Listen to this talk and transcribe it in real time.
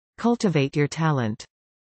Cultivate your talent.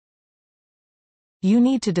 You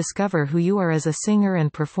need to discover who you are as a singer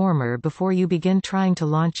and performer before you begin trying to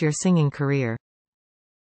launch your singing career.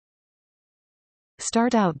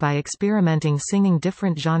 Start out by experimenting singing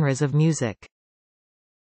different genres of music.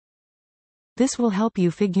 This will help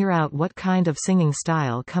you figure out what kind of singing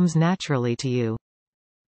style comes naturally to you.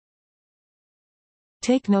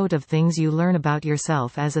 Take note of things you learn about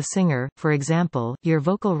yourself as a singer, for example, your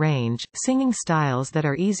vocal range, singing styles that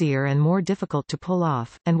are easier and more difficult to pull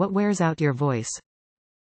off, and what wears out your voice.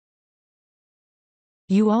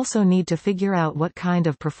 You also need to figure out what kind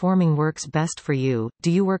of performing works best for you. Do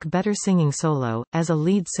you work better singing solo, as a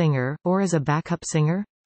lead singer, or as a backup singer?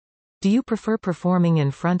 Do you prefer performing in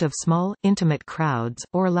front of small, intimate crowds,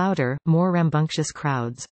 or louder, more rambunctious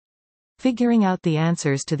crowds? Figuring out the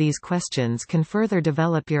answers to these questions can further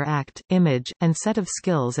develop your act, image, and set of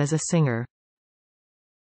skills as a singer.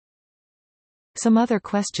 Some other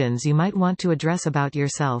questions you might want to address about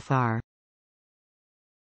yourself are: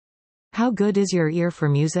 how good is your ear for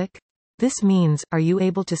music? This means, are you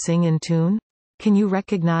able to sing in tune? Can you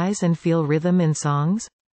recognize and feel rhythm in songs?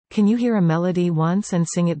 Can you hear a melody once and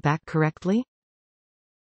sing it back correctly?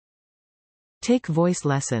 Take voice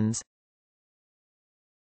lessons.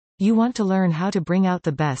 You want to learn how to bring out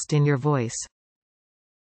the best in your voice.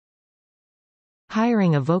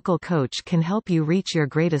 Hiring a vocal coach can help you reach your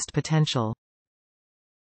greatest potential.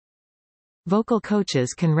 Vocal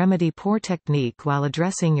coaches can remedy poor technique while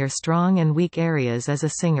addressing your strong and weak areas as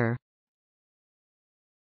a singer.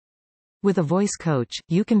 With a voice coach,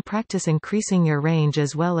 you can practice increasing your range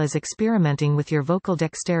as well as experimenting with your vocal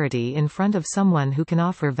dexterity in front of someone who can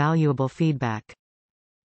offer valuable feedback.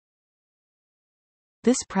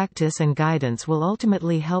 This practice and guidance will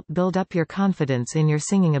ultimately help build up your confidence in your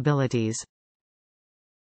singing abilities.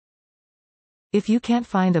 If you can't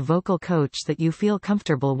find a vocal coach that you feel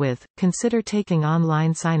comfortable with, consider taking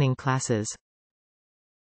online signing classes.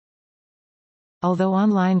 Although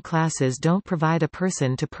online classes don't provide a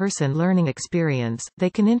person-to-person learning experience, they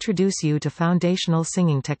can introduce you to foundational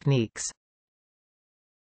singing techniques.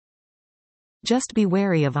 Just be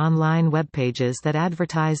wary of online web pages that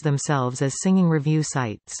advertise themselves as singing review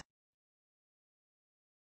sites.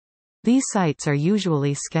 These sites are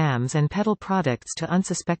usually scams and peddle products to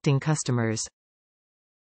unsuspecting customers.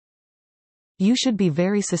 You should be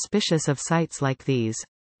very suspicious of sites like these.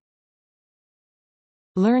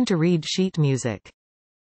 Learn to read sheet music.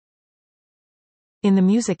 In the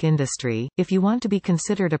music industry, if you want to be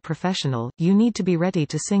considered a professional, you need to be ready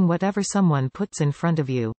to sing whatever someone puts in front of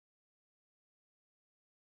you.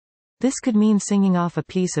 This could mean singing off a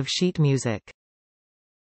piece of sheet music.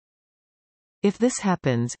 If this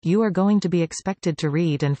happens, you are going to be expected to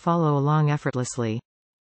read and follow along effortlessly.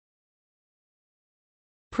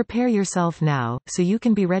 Prepare yourself now, so you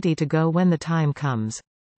can be ready to go when the time comes.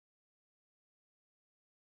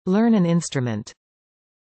 Learn an instrument.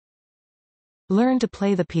 Learn to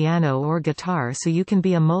play the piano or guitar so you can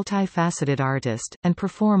be a multifaceted artist, and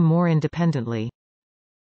perform more independently.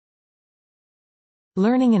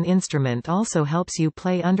 Learning an instrument also helps you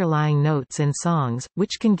play underlying notes in songs,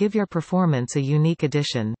 which can give your performance a unique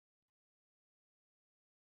addition.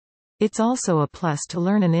 It's also a plus to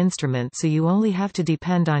learn an instrument so you only have to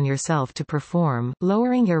depend on yourself to perform,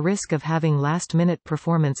 lowering your risk of having last-minute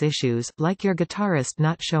performance issues, like your guitarist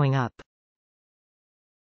not showing up.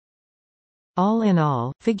 All in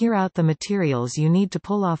all, figure out the materials you need to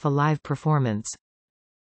pull off a live performance.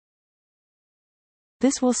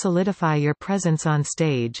 This will solidify your presence on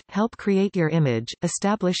stage, help create your image,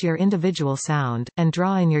 establish your individual sound, and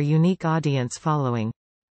draw in your unique audience following.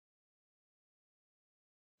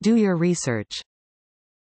 Do your research.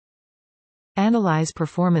 Analyze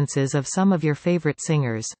performances of some of your favorite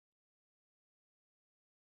singers.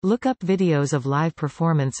 Look up videos of live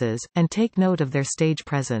performances, and take note of their stage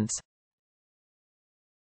presence.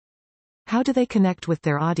 How do they connect with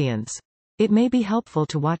their audience? It may be helpful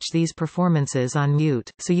to watch these performances on mute,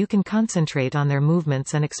 so you can concentrate on their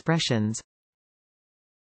movements and expressions.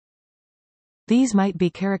 These might be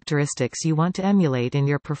characteristics you want to emulate in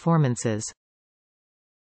your performances.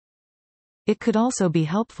 It could also be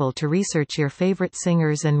helpful to research your favorite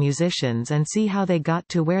singers and musicians and see how they got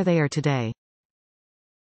to where they are today.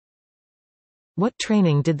 What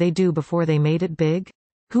training did they do before they made it big?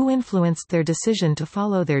 Who influenced their decision to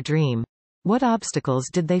follow their dream? What obstacles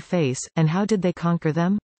did they face, and how did they conquer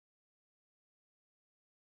them?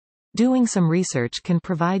 Doing some research can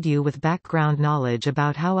provide you with background knowledge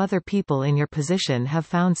about how other people in your position have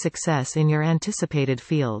found success in your anticipated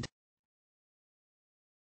field.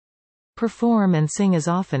 Perform and sing as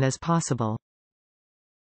often as possible.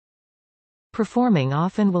 Performing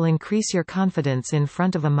often will increase your confidence in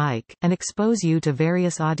front of a mic, and expose you to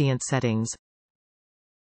various audience settings.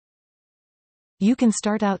 You can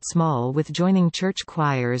start out small with joining church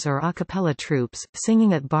choirs or a cappella troupes,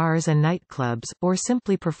 singing at bars and nightclubs, or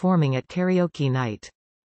simply performing at karaoke night.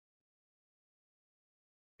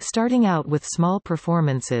 Starting out with small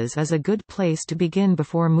performances is a good place to begin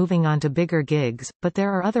before moving on to bigger gigs, but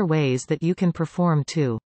there are other ways that you can perform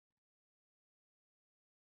too.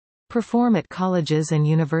 Perform at colleges and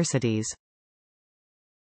universities.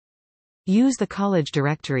 Use the college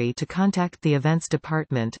directory to contact the events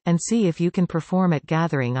department, and see if you can perform at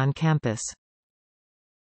gathering on campus.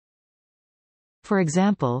 For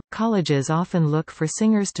example, colleges often look for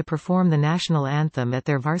singers to perform the national anthem at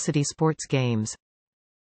their varsity sports games.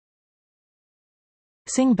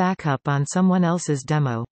 Sing backup on someone else's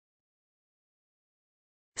demo.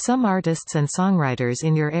 Some artists and songwriters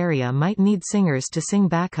in your area might need singers to sing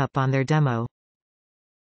backup on their demo.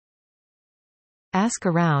 Ask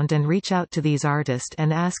around and reach out to these artists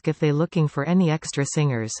and ask if they're looking for any extra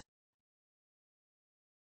singers.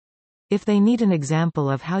 If they need an example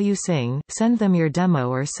of how you sing, send them your demo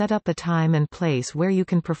or set up a time and place where you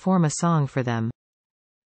can perform a song for them.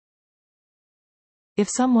 If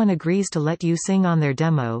someone agrees to let you sing on their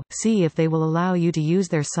demo, see if they will allow you to use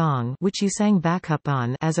their song, which you sang backup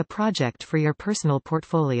on, as a project for your personal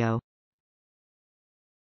portfolio.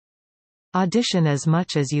 Audition as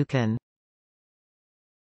much as you can.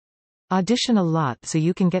 Audition a lot so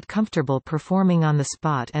you can get comfortable performing on the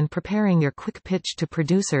spot and preparing your quick pitch to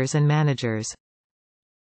producers and managers.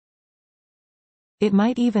 It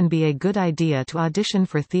might even be a good idea to audition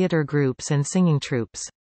for theater groups and singing troupes.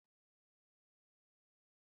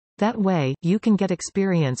 That way, you can get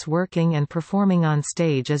experience working and performing on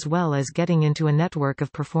stage as well as getting into a network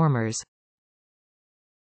of performers.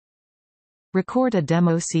 Record a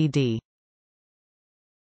demo CD.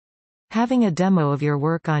 Having a demo of your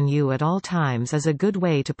work on you at all times is a good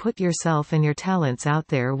way to put yourself and your talents out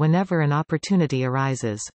there whenever an opportunity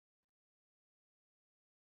arises.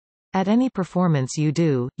 At any performance you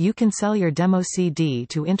do, you can sell your demo CD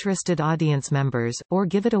to interested audience members, or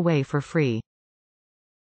give it away for free.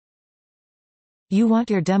 You want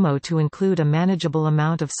your demo to include a manageable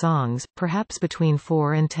amount of songs, perhaps between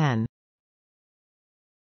 4 and 10.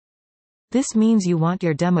 This means you want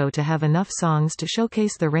your demo to have enough songs to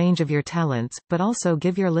showcase the range of your talents, but also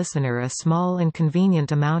give your listener a small and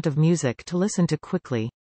convenient amount of music to listen to quickly.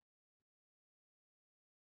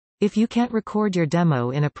 If you can't record your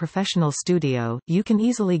demo in a professional studio, you can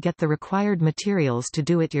easily get the required materials to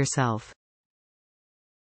do it yourself.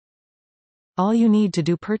 All you need to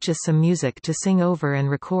do purchase some music to sing over and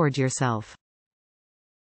record yourself.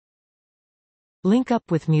 Link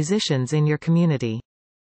up with musicians in your community.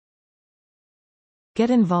 Get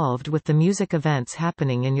involved with the music events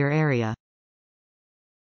happening in your area.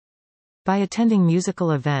 By attending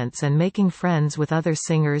musical events and making friends with other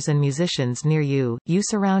singers and musicians near you, you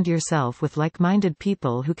surround yourself with like-minded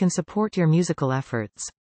people who can support your musical efforts.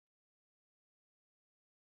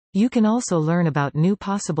 You can also learn about new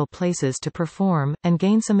possible places to perform, and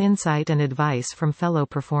gain some insight and advice from fellow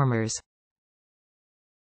performers.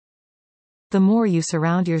 The more you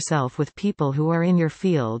surround yourself with people who are in your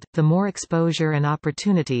field, the more exposure and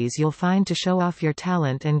opportunities you'll find to show off your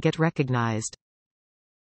talent and get recognized.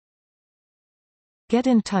 Get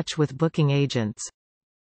in touch with booking agents.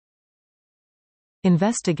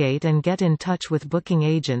 Investigate and get in touch with booking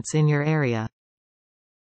agents in your area.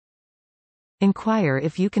 Inquire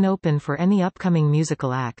if you can open for any upcoming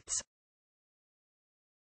musical acts.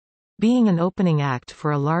 Being an opening act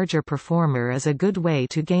for a larger performer is a good way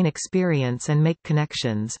to gain experience and make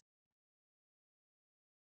connections.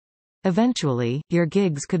 Eventually, your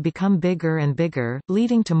gigs could become bigger and bigger,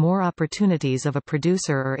 leading to more opportunities of a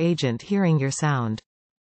producer or agent hearing your sound.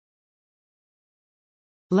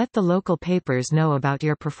 Let the local papers know about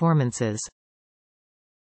your performances.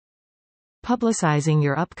 Publicizing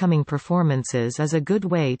your upcoming performances is a good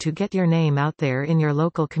way to get your name out there in your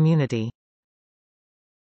local community.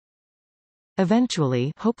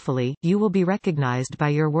 Eventually, hopefully, you will be recognized by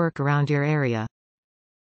your work around your area.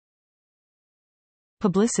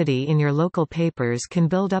 Publicity in your local papers can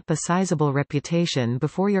build up a sizable reputation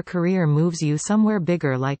before your career moves you somewhere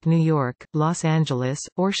bigger like New York, Los Angeles,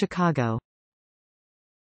 or Chicago.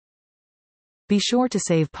 Be sure to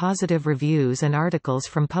save positive reviews and articles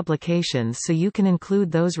from publications so you can include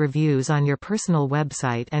those reviews on your personal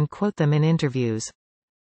website and quote them in interviews.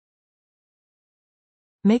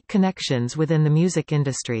 Make connections within the music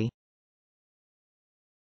industry.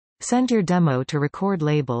 Send your demo to record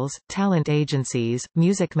labels, talent agencies,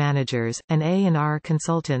 music managers, and A&R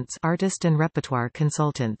consultants, artist and repertoire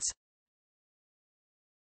consultants.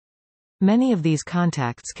 Many of these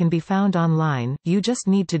contacts can be found online, you just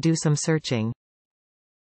need to do some searching.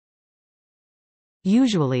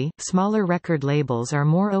 Usually, smaller record labels are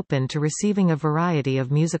more open to receiving a variety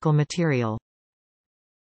of musical material.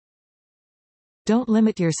 Don't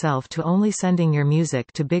limit yourself to only sending your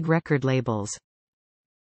music to big record labels.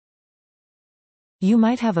 You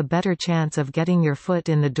might have a better chance of getting your foot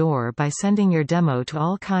in the door by sending your demo to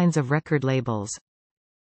all kinds of record labels.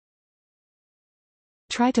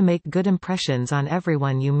 Try to make good impressions on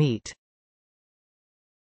everyone you meet.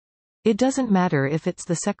 It doesn't matter if it's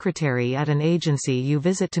the secretary at an agency you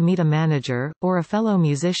visit to meet a manager, or a fellow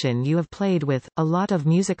musician you have played with. A lot of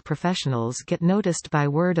music professionals get noticed by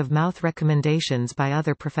word-of-mouth recommendations by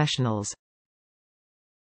other professionals.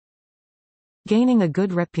 Gaining a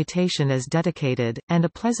good reputation as dedicated, and a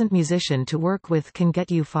pleasant musician to work with can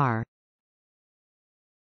get you far.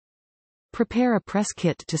 Prepare a press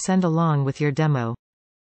kit to send along with your demo.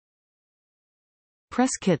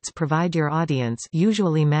 Press kits provide your audience,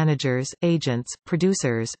 usually managers, agents,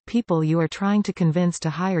 producers, people you are trying to convince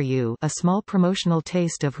to hire you, a small promotional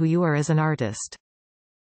taste of who you are as an artist.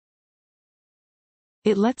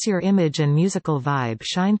 It lets your image and musical vibe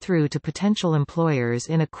shine through to potential employers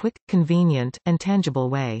in a quick, convenient, and tangible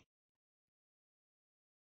way.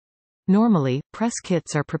 Normally, press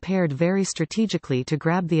kits are prepared very strategically to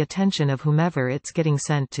grab the attention of whomever it's getting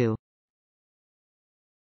sent to.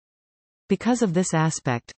 Because of this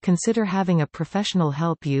aspect, consider having a professional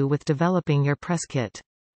help you with developing your press kit.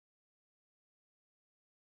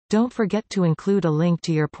 Don't forget to include a link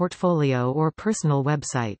to your portfolio or personal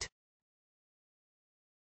website.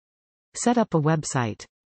 Set up a website.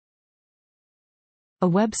 A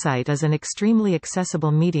website is an extremely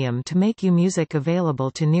accessible medium to make your music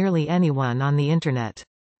available to nearly anyone on the Internet.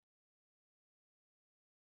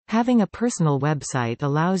 Having a personal website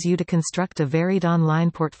allows you to construct a varied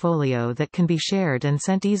online portfolio that can be shared and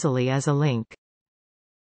sent easily as a link.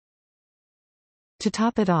 To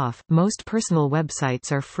top it off, most personal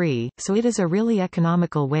websites are free, so it is a really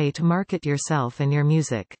economical way to market yourself and your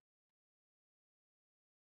music.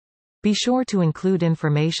 Be sure to include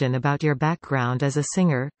information about your background as a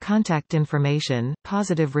singer, contact information,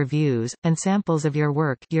 positive reviews, and samples of your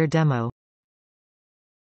work, your demo.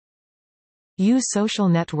 Use social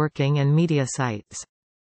networking and media sites.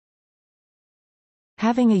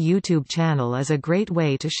 Having a YouTube channel is a great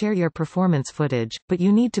way to share your performance footage, but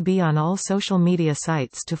you need to be on all social media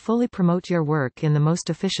sites to fully promote your work in the most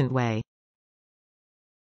efficient way.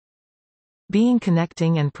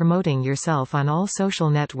 Connecting and promoting yourself on all social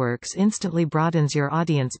networks instantly broadens your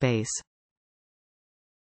audience base.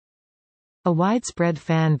 A widespread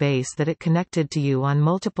fan base that connected to you on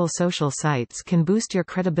multiple social sites can boost your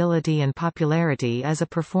credibility and popularity as a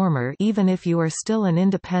performer, even if you are still an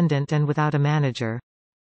independent and without a manager.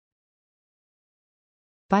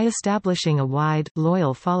 By establishing a wide,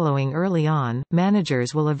 loyal following early on,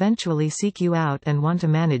 managers will eventually seek you out and want to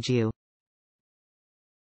manage you.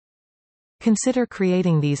 Consider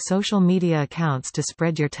creating these social media accounts to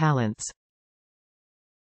spread your talents.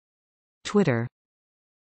 Twitter,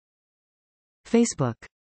 Facebook,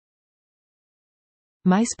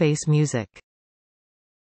 MySpace Music,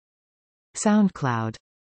 SoundCloud,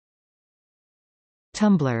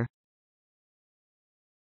 Tumblr,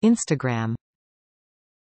 Instagram.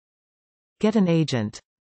 Get an agent.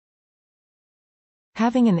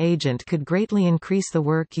 Having an agent could greatly increase the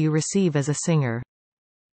work you receive as a singer.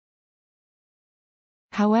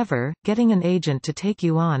 However, getting an agent to take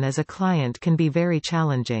you on as a client can be very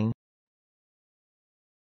challenging.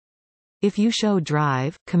 If you show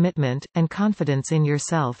drive, commitment, and confidence in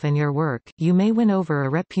yourself and your work, you may win over a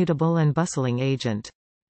reputable and bustling agent.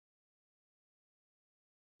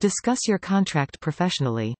 Discuss your contract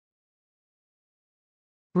professionally.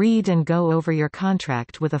 Read and go over your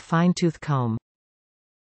contract with a fine-tooth comb.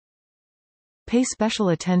 Pay special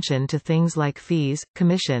attention to things like fees,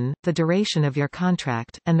 commission, the duration of your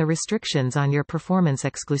contract, and the restrictions on your performance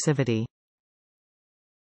exclusivity.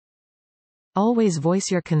 Always voice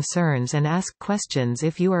your concerns and ask questions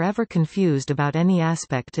if you are ever confused about any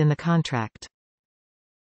aspect in the contract.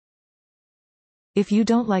 If you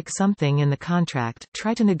don't like something in the contract,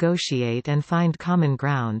 try to negotiate and find common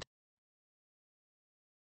ground.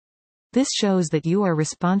 This shows that you are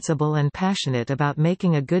responsible and passionate about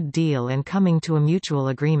making a good deal and coming to a mutual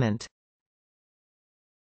agreement.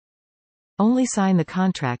 Only sign the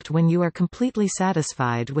contract when you are completely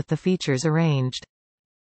satisfied with the features arranged.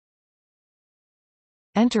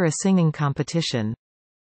 Enter a singing competition.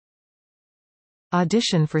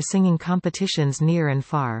 Audition for singing competitions near and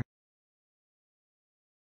far.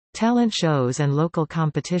 Talent shows and local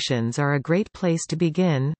competitions are a great place to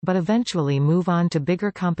begin, but eventually move on to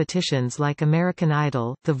bigger competitions like American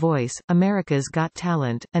Idol, The Voice, America's Got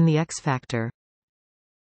Talent, and The X Factor.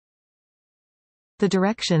 The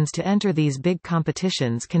directions to enter these big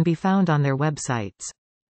competitions can be found on their websites.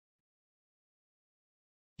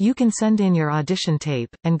 You can send in your audition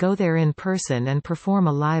tape, and go there in person and perform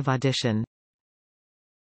a live audition.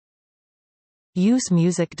 Use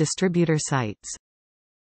music distributor sites.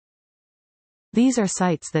 These are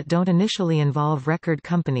sites that don't initially involve record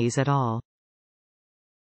companies at all.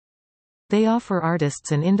 They offer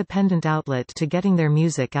artists an independent outlet to getting their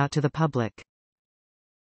music out to the public.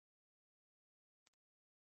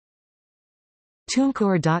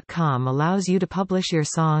 TuneCore.com allows you to publish your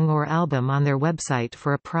song or album on their website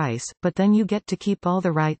for a price, but then you get to keep all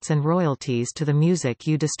the rights and royalties to the music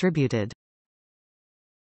you distributed.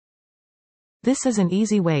 This is an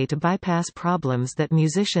easy way to bypass problems that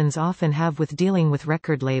musicians often have with dealing with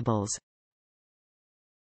record labels.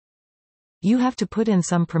 You have to put in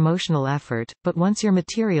some promotional effort, but once your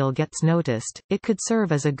material gets noticed, it could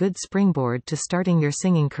serve as a good springboard to starting your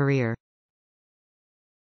singing career.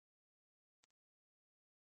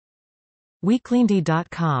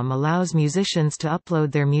 Weeklyindie.com allows musicians to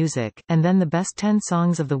upload their music, and then the best 10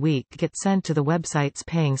 songs of the week get sent to the website's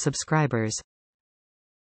paying subscribers.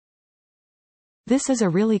 This is a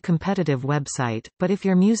really competitive website, but if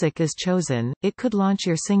your music is chosen, it could launch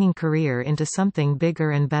your singing career into something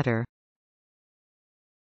bigger and better.